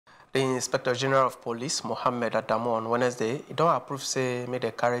The Inspector General of Police, Mohammed Adamu, on Wednesday, he don approve say make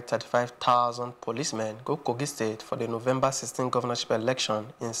they carry 35,000 policemen go Kogi State for the November 16 governorship election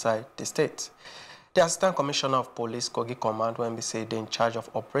inside the state. The Assistant Commissioner of Police, Kogi Command, when we say they in charge of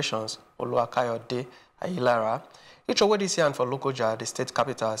operations, Oluwakayode Ayilara, each away this year for Lokoja, the state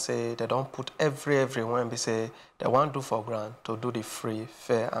capital, say they don't put everyone we say they want do for grant to do the free,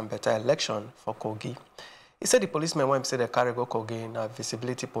 fair, and better election for Kogi. He said the policemen when say they carry go Kogi na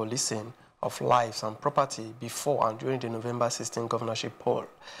visibility policing of lives and property before and during the November 16 governorship poll.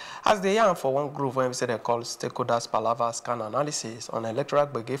 As they yarn for one group when we say they call stakeholders palaver scan analysis on electoral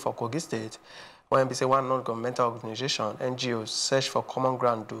gbege for Kogi State, when we say one non-governmental organization, NGOs, search for common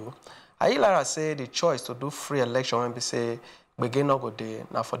ground do, Ayilara say the choice to do free election when we say gbege no go dey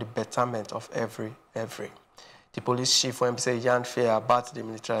now for the betterment of every. The police chief when we say yarn fair about the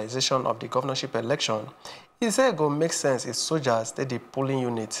militarization of the governorship election, he said it go make sense if soldiers stay the polling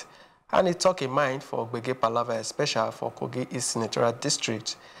unit, and he talk in mind for gbege palaver especially for Kogi East Senatorial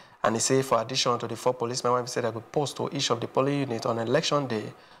District. And he say for addition to the 4 policemen when we say they go post to each of the polling unit on election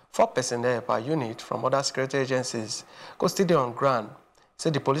day, 4 personnel per unit from other security agencies go still dey on ground.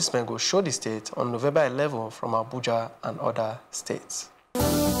 Say the policemen go show the state on November 11 from Abuja and other states.